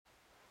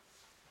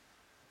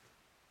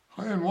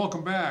Hi, and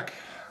welcome back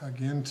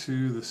again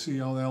to the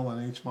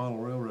CLL&H model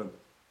railroad.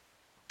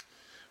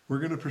 We're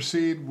going to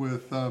proceed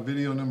with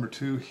video number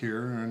 2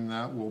 here, and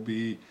that will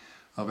be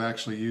of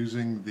actually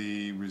using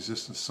the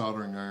resistance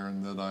soldering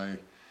iron that I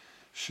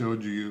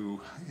showed you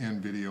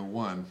in video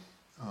 1.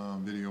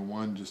 Video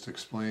 1 just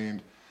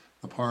explained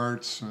the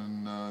parts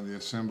and the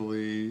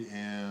assembly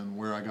and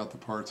where I got the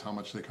parts, how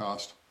much they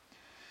cost.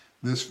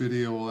 This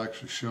video will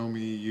actually show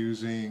me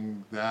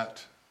using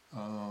that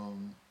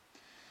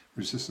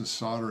resistance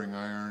soldering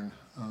iron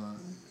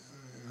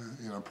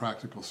in a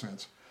practical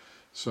sense.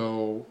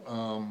 So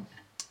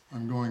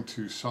I'm going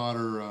to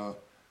solder a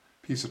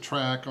piece of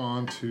track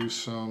onto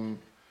some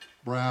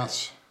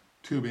brass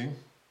tubing.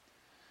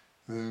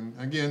 And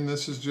again,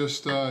 this is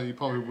just, you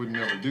probably would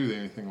never do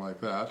anything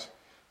like that,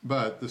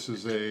 but this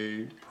is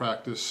a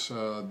practice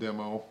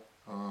demo.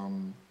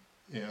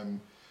 And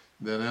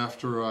then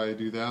after I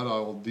do that, I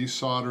will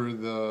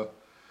desolder the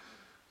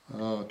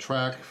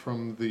track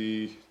from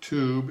the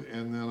tube,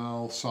 and then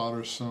I'll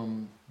solder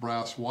some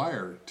brass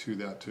wire to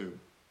that tube.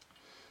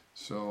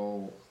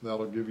 So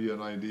that'll give you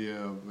an idea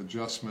of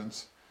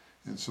adjustments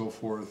and so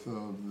forth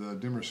of the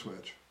dimmer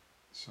switch.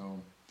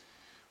 So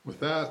with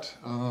that,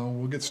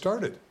 we'll get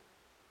started.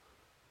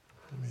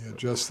 Let me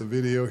adjust the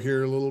video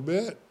here a little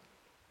bit.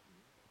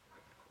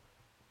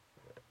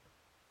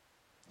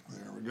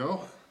 There we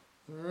go.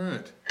 All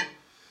right.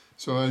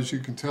 So as you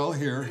can tell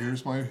here,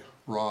 here's my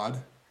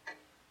rod.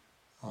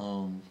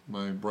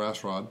 My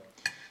brass rod,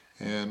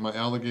 and my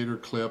alligator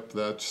clip,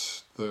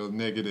 that's the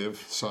negative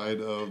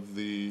side of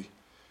the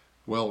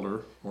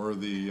welder, or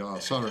the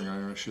soldering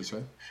iron I should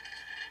say,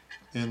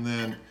 and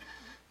then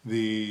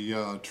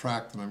the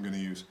track that I'm going to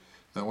use.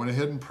 Now I went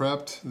ahead and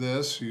prepped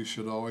this. You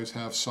should always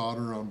have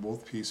solder on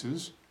both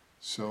pieces,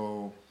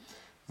 so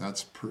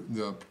that's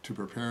to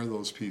prepare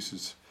those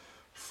pieces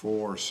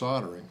for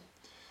soldering.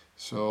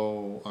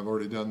 So I've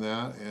already done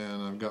that,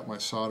 and I've got my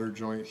solder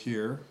joint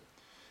here.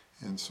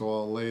 And so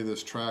I'll lay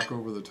this track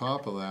over the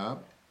top of that,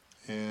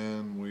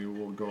 and we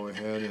will go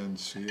ahead and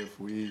see if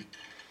we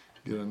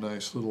get a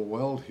nice little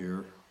weld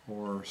here,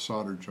 or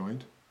solder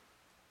joint.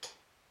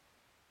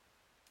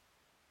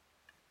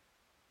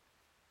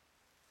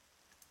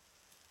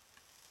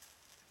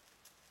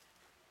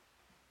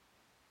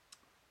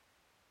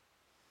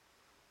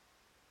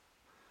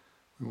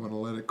 We want to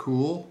let it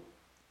cool.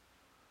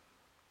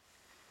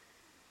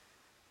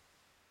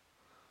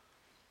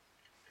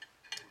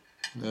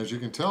 And as you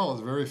can tell, it's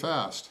very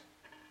fast.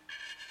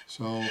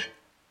 So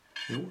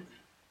it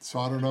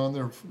soldered on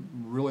there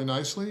really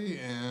nicely,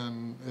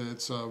 and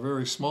it's a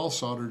very small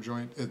solder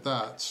joint at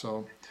that.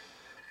 So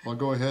I'll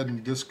go ahead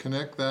and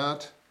disconnect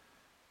that.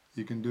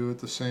 You can do it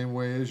the same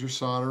way as you're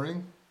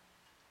soldering,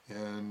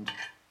 and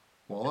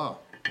voila,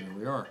 there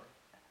we are.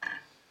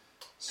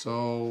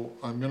 So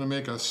I'm going to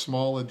make a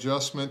small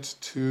adjustment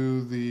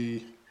to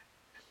the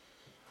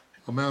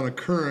amount of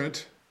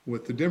current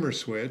with the dimmer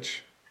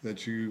switch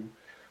that you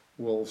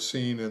will have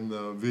seen in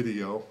the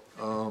video,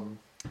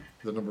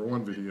 the number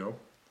 1 video,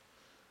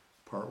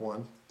 part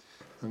 1.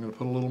 I'm going to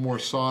put a little more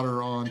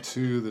solder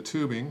onto the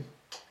tubing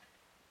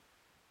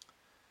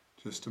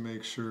just to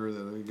make sure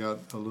that I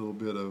got a little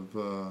bit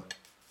of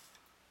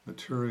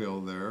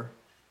material there.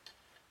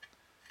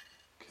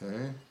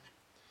 Okay.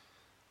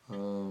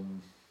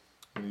 I'm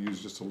going to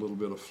use just a little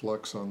bit of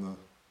flux on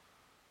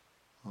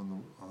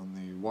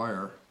the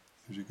wire.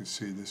 As you can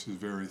see, this is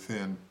very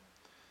thin.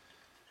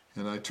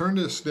 And I turned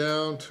this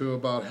down to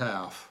about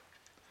half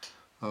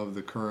of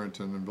the current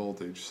and the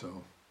voltage,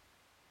 so.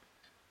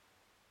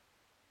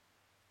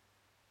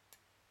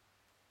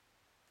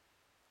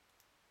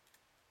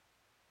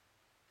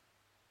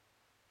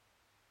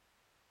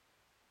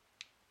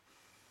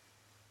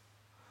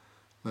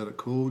 Let it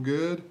cool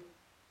good.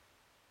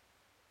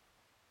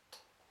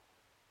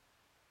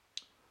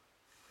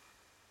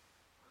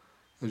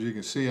 As you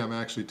can see, I'm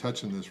actually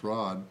touching this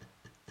rod,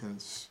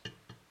 and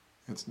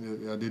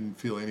I didn't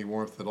feel any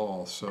warmth at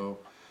all. So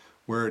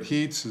where it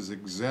heats is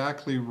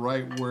exactly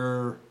right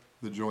where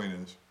the joint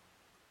is.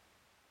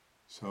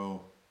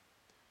 So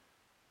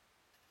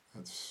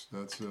that's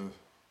a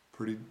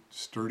pretty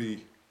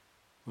sturdy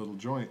little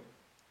joint.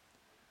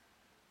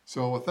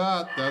 So with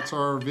that, that's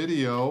our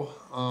video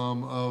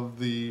of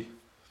the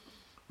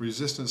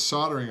resistance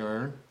soldering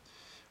iron.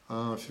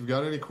 If you've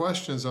got any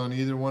questions on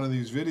either one of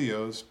these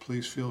videos,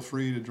 please feel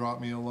free to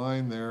drop me a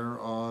line there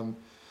on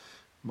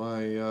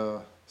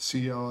my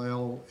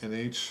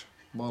CLL&H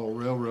model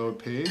railroad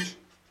page,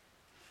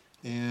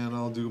 and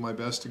I'll do my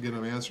best to get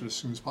them answered as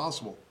soon as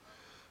possible.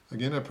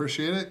 Again, I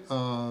appreciate it.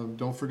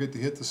 Don't forget to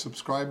hit the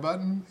subscribe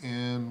button,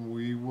 and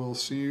we will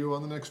see you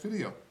on the next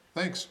video.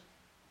 Thanks.